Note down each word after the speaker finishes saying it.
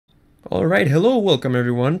Alright, hello, welcome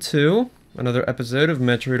everyone to another episode of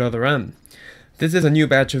Metroid Other M. This is a new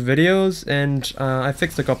batch of videos, and I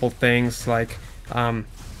fixed a couple things, like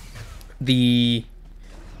the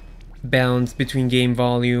balance between game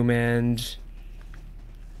volume and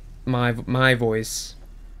my voice.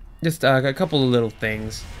 Just a couple of little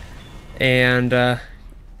things. And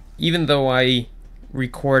even though I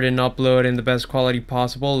record and upload in the best quality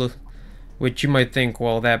possible, which you might think,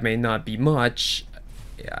 well, that may not be much,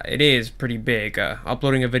 yeah, it is pretty big.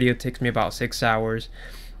 Uploading a video takes me about 6 hours.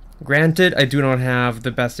 Granted, I do not have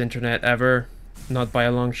the best internet ever, not by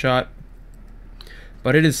a long shot,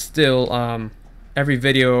 but it is still, every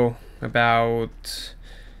video about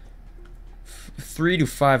 3 to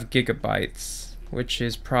 5 gigabytes, which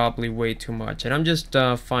is probably way too much. And I'm just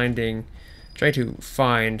looking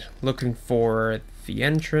for the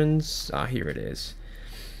entrance. Here it is.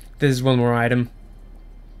 This is one more item.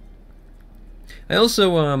 I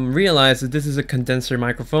also realized that this is a condenser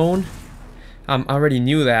microphone. I already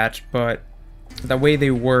knew that, but the way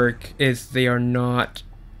they work is they are not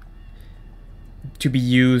to be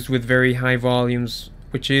used with very high volumes,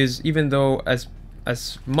 which is, even though as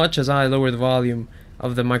much as I lower the volume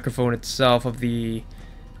of the microphone itself, of the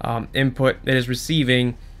input it is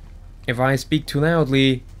receiving, if I speak too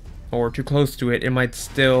loudly or too close to it, it might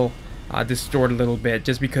still distort a little bit,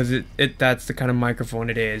 just because that's the kind of microphone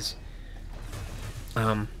it is.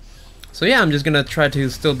 So yeah, I'm just gonna try to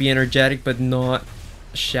still be energetic but not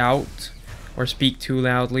shout or speak too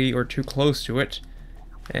loudly or too close to it,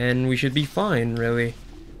 and we should be fine, really.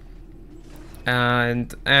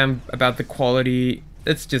 And about the quality,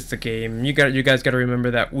 it's just a game. You guys gotta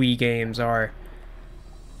remember that Wii games are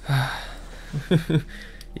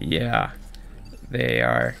yeah, they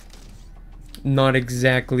are not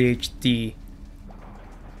exactly HD,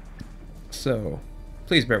 so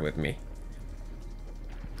please bear with me.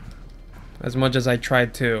 As much as I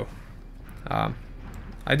tried to, I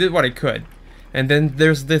did what I could. And then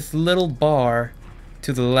there's this little bar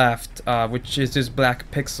to the left, which is just black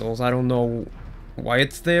pixels. I don't know why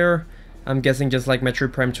it's there. I'm guessing just like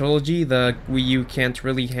Metroid Prime Trilogy, the Wii U can't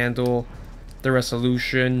really handle the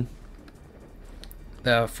resolution,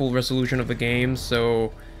 the full resolution of the game,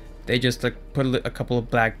 so they just put a couple of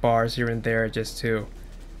black bars here and there just to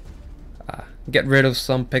get rid of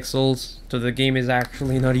some pixels. So the game is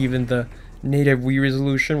actually not even the native Wii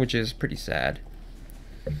resolution, which is pretty sad.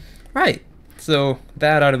 Right, so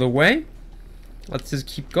that out of the way, let's just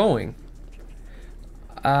keep going.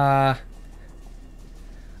 I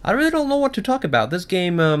really don't know what to talk about. This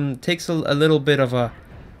game takes a little bit of a...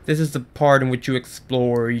 This is the part in which you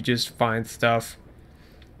explore, you just find stuff,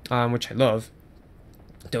 which I love.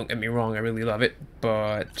 Don't get me wrong, I really love it,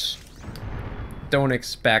 but don't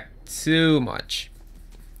expect too much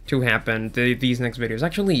to happen these next videos.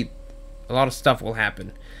 Actually, a lot of stuff will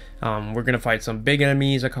happen. We're gonna fight some big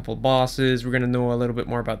enemies, a couple bosses, we're gonna know a little bit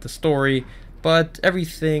more about the story, but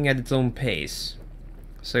everything at its own pace.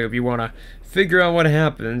 So if you wanna figure out what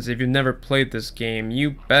happens, if you've never played this game,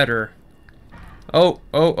 you better... Oh,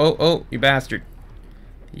 you bastard.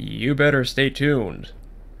 You better stay tuned.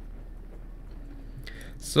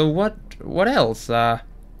 So what else? Elsa.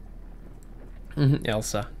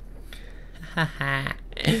 Haha.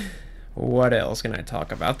 What else can I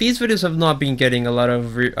talk about? These videos have not been getting a lot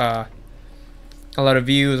of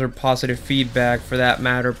views or positive feedback, for that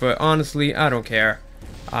matter, but honestly, I don't care.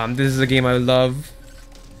 This is a game I love,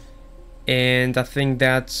 and I think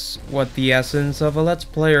that's what the essence of a Let's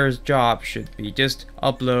Player's job should be. Just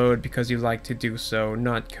upload because you like to do so,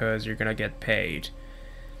 not because you're gonna get paid.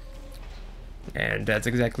 And that's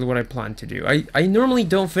exactly what I plan to do. I normally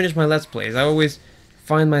don't finish my Let's Plays. I always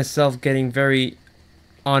find myself getting very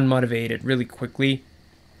unmotivated really quickly,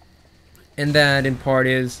 and that in part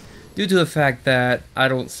is due to the fact that I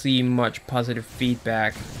don't see much positive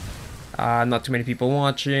feedback, not too many people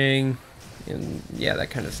watching, and yeah,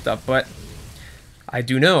 that kind of stuff. But I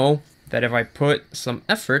do know that if I put some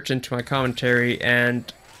effort into my commentary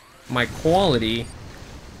and my quality,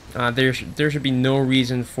 there should be no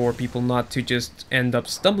reason for people not to just end up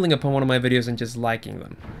stumbling upon one of my videos and just liking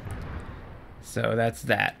them. So that's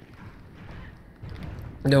that.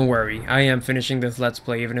 Don't worry, I am finishing this Let's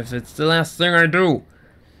Play, even if it's the last thing I do.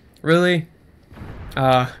 Really?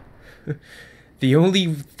 The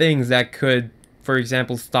only things that could, for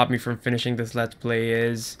example, stop me from finishing this Let's Play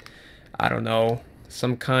is, I don't know,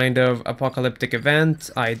 some kind of apocalyptic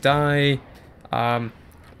event, I die,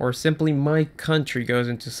 or simply my country goes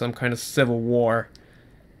into some kind of civil war.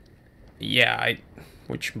 Yeah,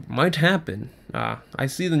 which might happen. I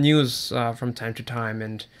see the news from time to time,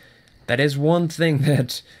 and that is one thing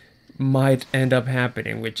that might end up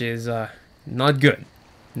happening, which is not good.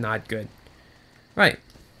 Not good. Right.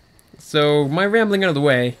 So, my rambling out of the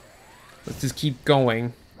way. Let's just keep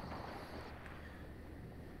going.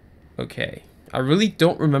 Okay. I really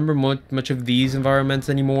don't remember much of these environments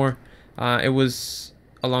anymore. It was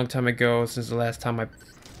a long time ago since the last time I...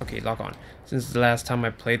 Okay, lock on. Since the last time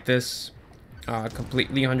I played this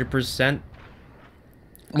completely 100%.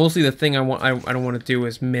 Mostly the thing I don't want to do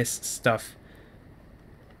is miss stuff.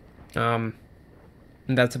 And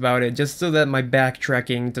that's about it. Just so that my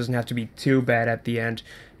backtracking doesn't have to be too bad at the end.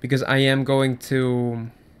 Because I am going to...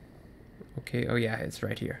 Okay, oh yeah, it's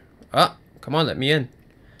right here. Ah, come on, let me in.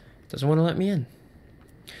 Doesn't want to let me in.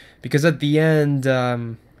 Because at the end,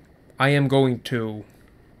 I am going to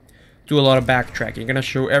do a lot of backtracking. I'm going to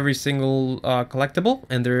show every single collectible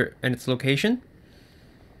and its location.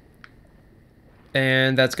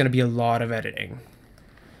 And that's going to be a lot of editing.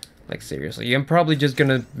 Like, seriously. I'm probably just going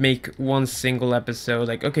to make one single episode.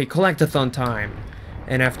 Like, okay, collectathon time.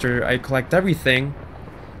 And after I collect everything,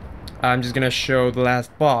 I'm just going to show the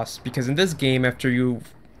last boss. Because in this game, after you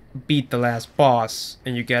beat the last boss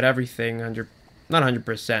and you get everything, not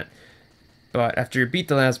 100%. But after you beat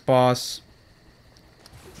the last boss,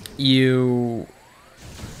 you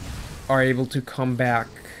are able to come back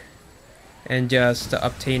and just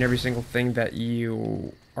obtain every single thing that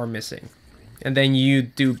you are missing. And then you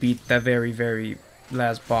do beat the very, very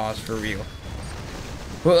last boss for real.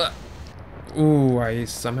 Ooh, I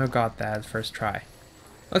somehow got that first try.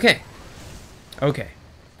 Okay. Okay.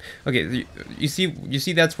 Okay, you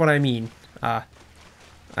see that's what I mean.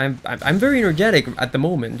 I'm very energetic at the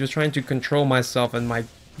moment, just trying to control myself and my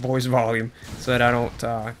voice volume so that I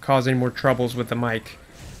don't cause any more troubles with the mic.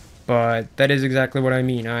 But that is exactly what I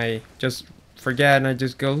mean. I just forget and I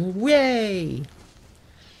just go, "Way!"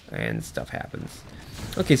 and stuff happens.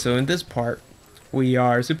 Okay, so in this part, we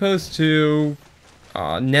are supposed to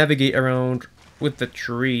navigate around with the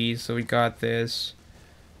trees. So we got this.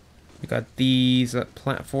 We got these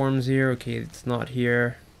platforms here. Okay, it's not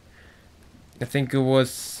here. I think it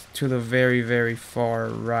was to the very, very far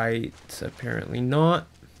right. Apparently not.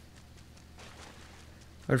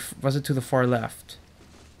 Or was it to the far left?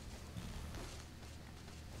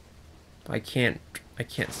 I can't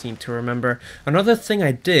seem to remember. Another thing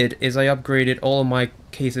I did is I upgraded all of my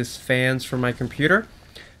case's fans for my computer.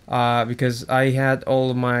 Because I had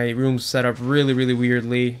all of my rooms set up really, really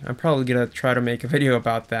weirdly. I'm probably gonna try to make a video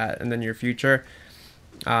about that in the near future.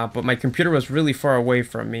 But my computer was really far away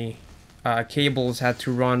from me. Cables had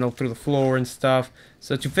to run all through the floor and stuff.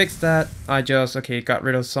 So to fix that, I just got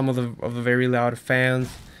rid of some of the very loud fans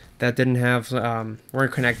that didn't have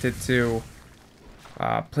weren't connected to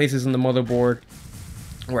places in the motherboard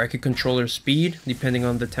where I could control their speed depending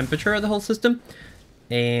on the temperature of the whole system.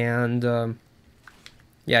 And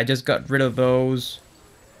yeah, I just got rid of those.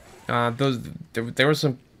 There were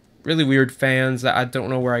some really weird fans that I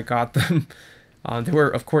don't know where I got them. They were,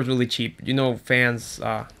 of course, really cheap. You know, fans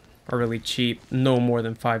are really cheap, no more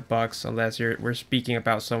than $5, unless we're speaking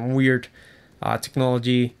about some weird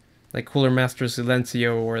technology like Cooler Master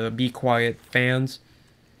Silencio or the Be Quiet fans.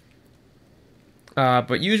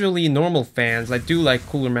 But usually normal fans, I do like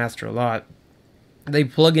Cooler Master a lot. They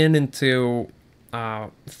plug into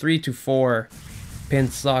 3 to 4 pin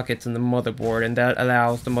sockets in the motherboard, and that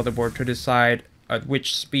allows the motherboard to decide at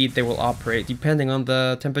which speed they will operate depending on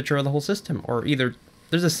the temperature of the whole system. Or either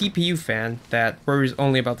there's a CPU fan that worries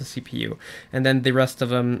only about the CPU, and then the rest of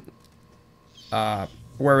them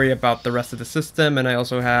worry about the rest of the system. And I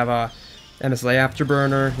also have a MSI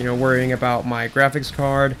Afterburner, you know, worrying about my graphics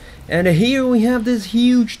card. And here we have this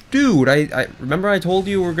huge dude. I remember I told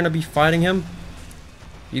you we're gonna be fighting him.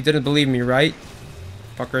 You didn't believe me, right,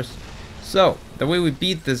 fuckers? So the way we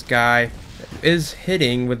beat this guy is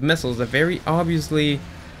hitting with missiles a very obviously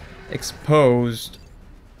exposed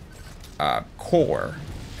core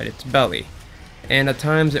at its belly, and at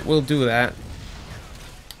times it will do that.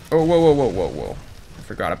 Oh, whoa! I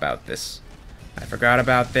forgot about this.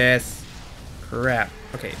 Crap.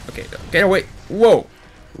 Okay, get away. Whoa.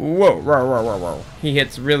 He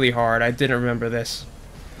hits really hard. I didn't remember this.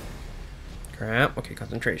 Crap. Okay,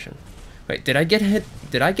 concentration. Wait, did I get hit?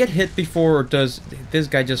 Did I get hit before, or does this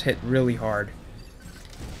guy just hit really hard?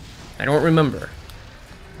 I don't remember.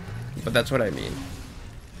 But that's what I mean.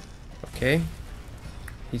 Okay.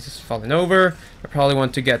 He's just falling over. I probably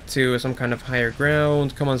want to get to some kind of higher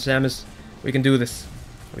ground. Come on, Samus. We can do this.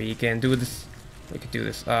 We can do this.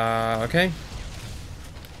 Okay.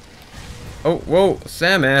 Oh, whoa,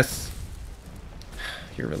 Samus.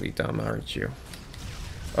 You're really dumb, aren't you?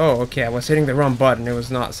 Oh, okay, I was hitting the wrong button. It was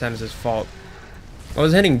not Samus's fault. I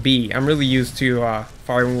was hitting B. I'm really used to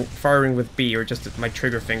firing with B, or just my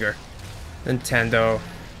trigger finger. Nintendo.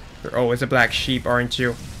 You're always a black sheep, aren't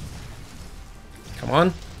you? Come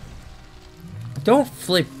on. Don't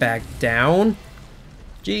flip back down.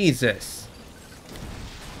 Jesus.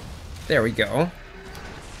 There we go.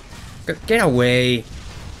 Get away.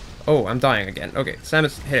 Oh, I'm dying again. Okay,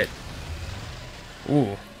 Samus, hit it.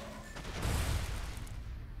 Ooh.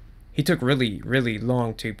 He took really, really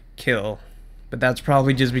long to kill. But that's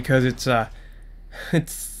probably just because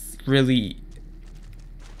it's really...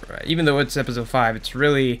 Even though it's episode 5, it's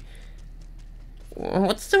really...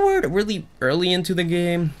 What's the word? Really early into the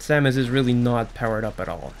game. Samus is really not powered up at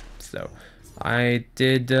all. So, I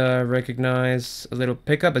did recognize a little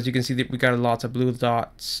pickup. As you can see, we got lots of blue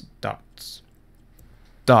dots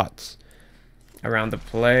around the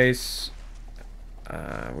place.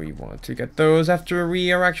 We want to get those after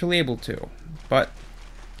we are actually able to. But,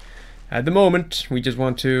 at the moment, we just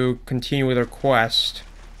want to continue with our quest.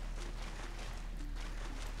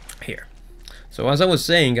 Here. So as I was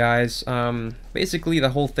saying, guys, basically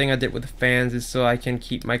the whole thing I did with the fans is so I can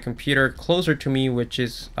keep my computer closer to me, which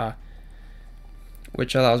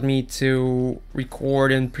allows me to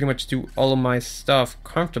record and pretty much do all of my stuff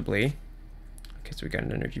comfortably. Okay, so we got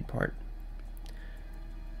an energy part.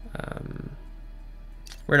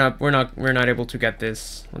 We're not able to get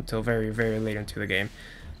this until very, very late into the game.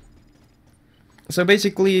 So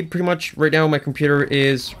basically, pretty much right now my computer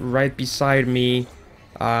is right beside me.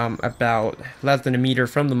 About less than a meter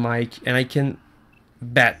from the mic, and I can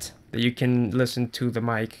bet that you can listen to the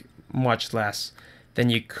mic much less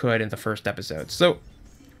than you could in the first episode. So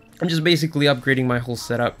I'm just basically upgrading my whole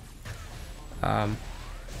setup.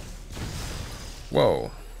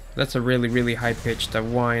 Whoa, that's a really, really high-pitched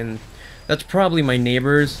whine. That's probably my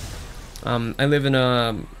neighbors. I live in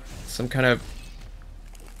some kind of,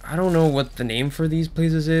 I don't know what the name for these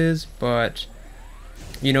places is, but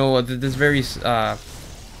you know, this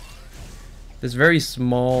very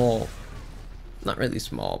small, not really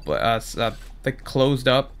small, but the closed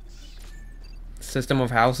up system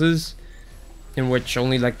of houses in which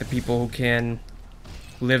only like the people who can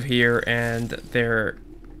live here and their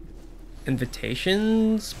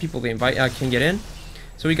invitations, people they invite, can get in.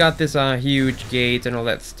 So we got this huge gate and all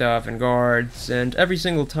that stuff and guards, and every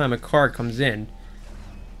single time a car comes in,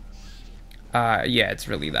 yeah, it's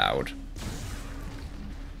really loud.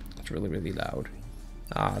 It's really, really loud.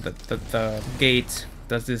 The gate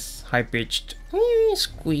does this high-pitched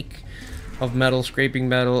squeak of metal scraping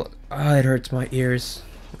metal. It hurts my ears,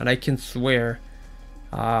 and I can swear.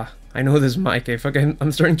 I know this mic.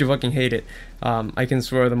 I'm starting to fucking hate it. I can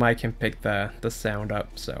swear the mic can pick the sound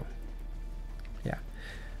up. So, yeah.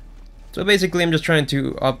 So basically, I'm just trying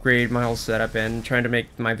to upgrade my whole setup and trying to make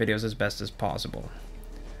my videos as best as possible.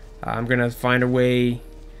 I'm gonna find a way.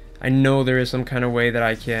 I know there is some kind of way that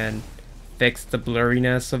I can fix the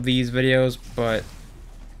blurriness of these videos, but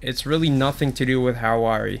it's really nothing to do with how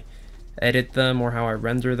I edit them or how I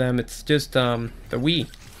render them. It's just the Wii.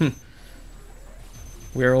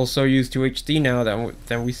 We're all so used to HD now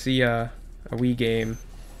that we see a Wii game.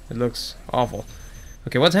 It looks awful.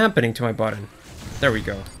 Okay, what's happening to my button? There we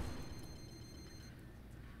go.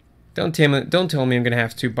 Don't tell me I'm gonna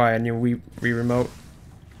have to buy a new Wii remote.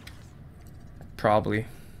 Probably.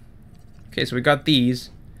 Okay, so we got these.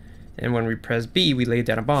 And when we press B, we lay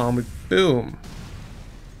down a bomb. Boom.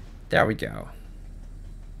 There we go.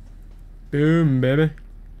 Boom, baby.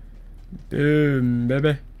 Boom,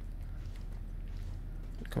 baby.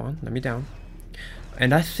 Come on, let me down.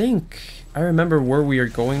 And I think I remember where we are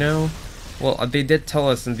going now. Well, they did tell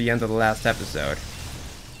us in the end of the last episode.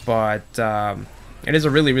 But it is a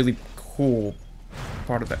really, really cool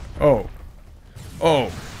part of the... Oh.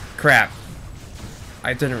 Oh, crap.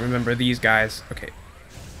 I didn't remember these guys. Okay.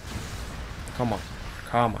 Come on.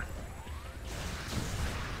 Come on.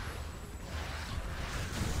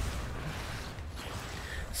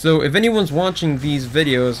 So if anyone's watching these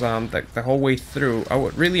videos the whole way through, I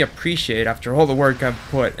would really appreciate, after all the work I've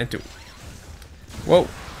put into... Whoa.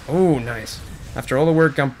 Oh, nice. After all the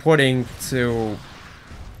work I'm putting to,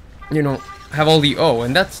 you know, have all the... Oh,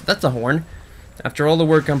 and that's a horn. After all the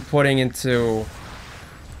work I'm putting into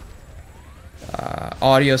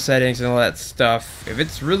audio settings and all that stuff, if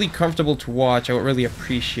it's really comfortable to watch, I would really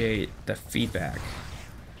appreciate the feedback.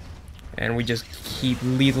 And we just keep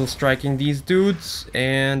lethal striking these dudes.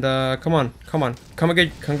 And come on, come and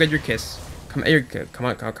get your kiss. Come and get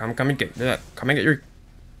your...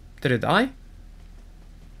 Did it die?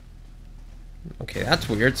 Okay, that's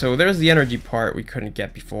weird. So there's the energy part we couldn't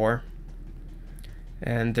get before.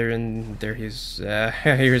 And here's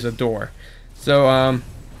a door. So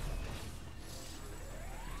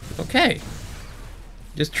Okay.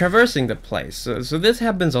 Just traversing the place. So this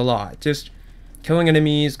happens a lot. Just killing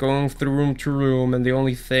enemies, going through room to room, and the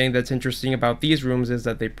only thing that's interesting about these rooms is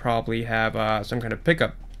that they probably have some kind of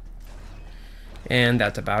pickup. And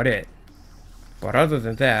that's about it. But other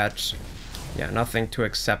than that, yeah, nothing too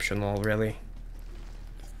exceptional, really.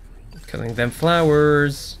 Killing them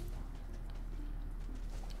flowers.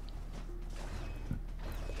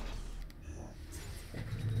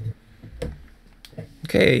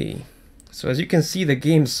 Okay, so as you can see, the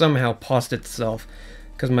game somehow paused itself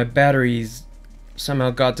because my batteries somehow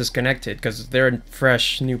got disconnected because they're a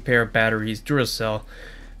fresh new pair of batteries, Duracell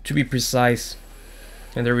to be precise,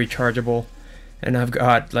 and they're rechargeable, and I've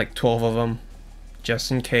got like 12 of them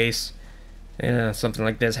just in case something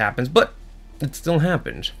like this happens, but it still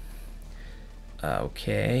happened.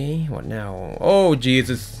 Okay, what now? Oh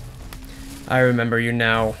Jesus, I remember you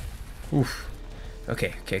now. Oof.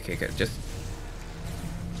 Okay, just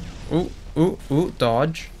ooh,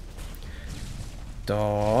 dodge.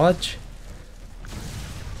 Dodge.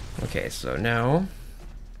 Okay, so now...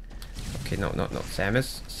 Okay, no,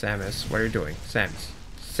 Samus, what are you doing?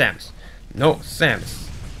 Samus. No, Samus.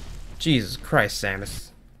 Jesus Christ,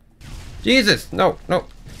 Samus. Jesus, no.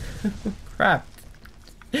 Crap.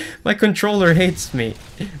 My controller hates me.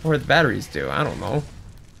 Or the batteries do, I don't know.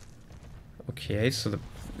 Okay, so the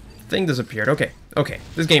thing disappeared. Okay,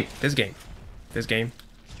 this game.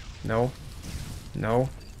 No.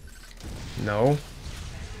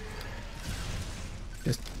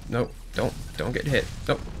 Just no, don't get hit.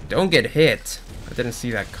 Don't get hit. I didn't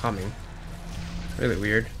see that coming. Really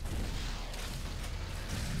weird.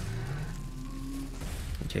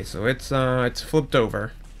 Okay, so it's flipped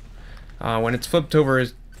over. When it's flipped over,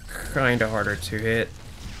 it's kinda harder to hit.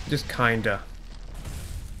 Just kinda.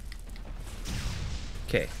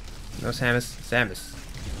 Okay. No, Samus.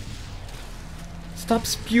 Stop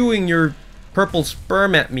spewing your purple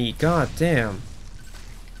sperm at me. God damn.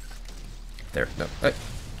 There. No.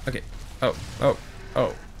 Okay.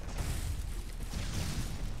 Oh.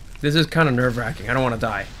 This is kind of nerve-wracking. I don't want to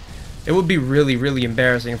die. It would be really, really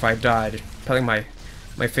embarrassing if I died playing my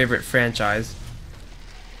favorite franchise.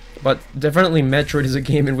 But definitely Metroid is a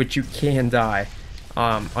game in which you can die.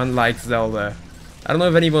 Unlike Zelda. I don't know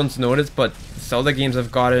if anyone's noticed, but Zelda games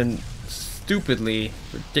have gotten stupidly,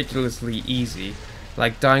 ridiculously easy.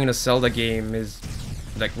 Like, dying in a Zelda game is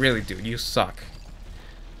like, really, dude, you suck.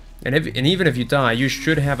 And even if you die, you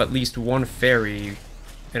should have at least one fairy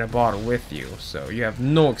in a bottle with you, so you have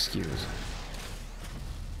no excuse.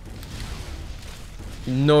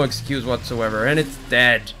 No excuse whatsoever, and it's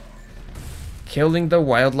dead. Killing the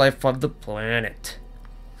wildlife of the planet.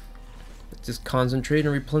 Let's just concentrate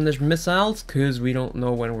and replenish missiles, because we don't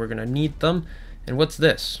know when we're gonna need them. And what's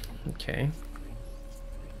this? Okay.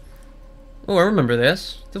 Oh, I remember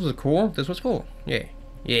this. This was cool. Yay.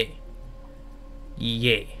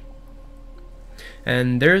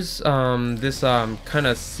 And there's this kind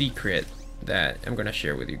of secret that I'm gonna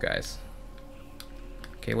share with you guys.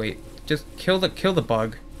 Okay, wait. Just kill the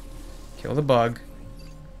bug. Kill the bug.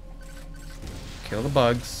 Kill the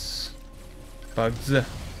bugs.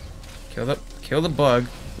 Kill the bug.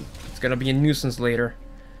 It's gonna be a nuisance later.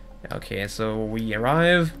 Okay, so we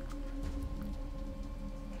arrive.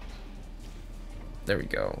 There we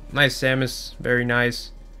go. Nice Samus, very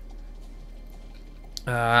nice.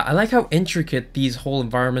 I like how intricate these whole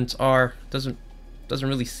environments are. Doesn't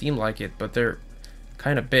really seem like it, but they're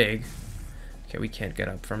kind of big. Okay, we can't get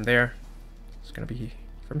up from there. It's gonna be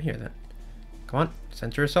from here then. Come on,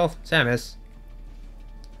 center yourself, Samus.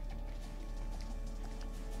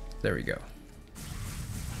 There we go.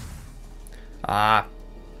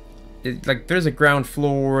 Like there's a ground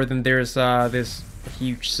floor, then there's this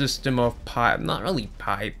huge system of pipe. Not really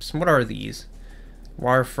pipes. What are these?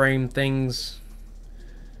 Wireframe things.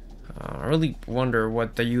 I really wonder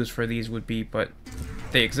what the use for these would be, but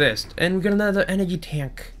they exist. And we got another energy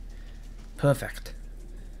tank. Perfect.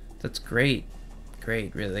 That's great.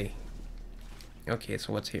 Great, really. Okay,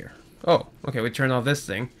 so what's here? Oh, okay, we turn off this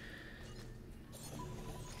thing.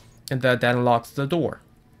 And that unlocks the door.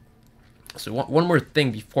 So one more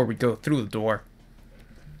thing before we go through the door.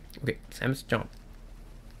 Okay, Samus, jump.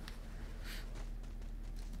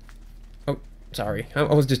 Oh, sorry. I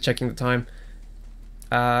was just checking the time.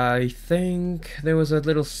 I think there was a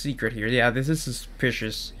little secret here. Yeah, this is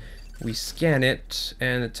suspicious. We scan it,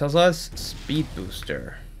 and it tells us speed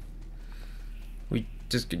booster. We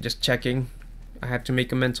just checking. I have to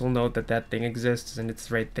make a mental note that that thing exists, and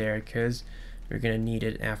it's right there, because we're gonna need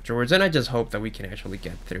it afterwards. And I just hope that we can actually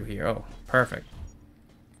get through here. Oh, perfect.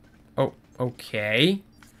 Oh, okay.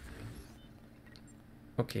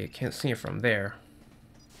 Okay, I can't see it from there.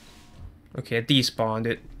 Okay, I despawned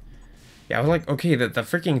it. Yeah, I was like, okay, the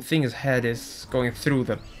freaking thing's head is going through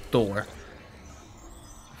the door.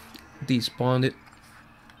 Despawned it.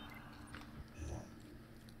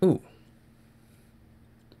 Ooh.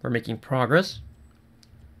 We're making progress.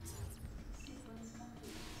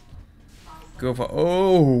 Go for...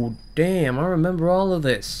 Oh, damn, I remember all of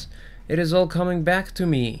this. It is all coming back to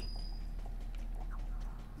me.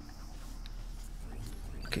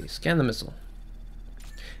 Okay, scan the missile.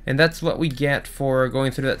 And that's what we get for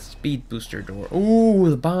going through that speed booster door. Ooh,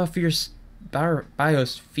 the Biosphere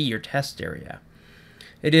test area.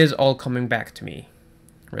 It is all coming back to me.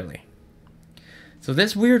 Really. So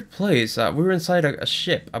this weird place, we were inside a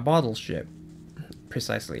ship, a bottle ship.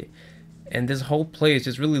 Precisely. And this whole place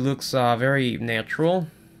just really looks very natural.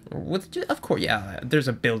 With, of course, yeah, there's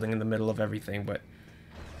a building in the middle of everything, but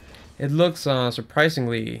it looks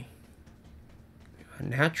surprisingly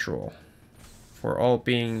natural for all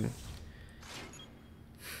being...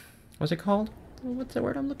 What's it called? What's the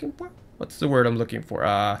word I'm looking for? What's the word I'm looking for?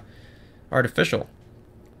 Artificial.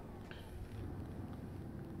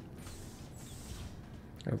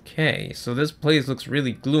 Okay, so this place looks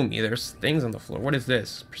really gloomy. There's things on the floor. What is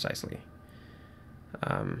this, precisely?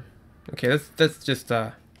 Okay, that's just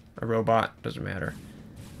a robot. Doesn't matter.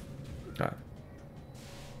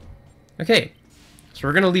 Okay, so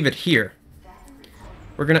we're gonna leave it here.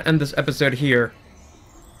 We're gonna end this episode here.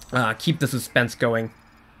 Keep the suspense going.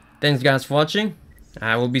 Thanks guys for watching.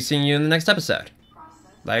 I will be seeing you in the next episode.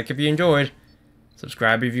 Like if you enjoyed.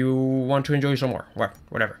 Subscribe if you want to enjoy some more.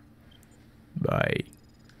 Whatever. Bye.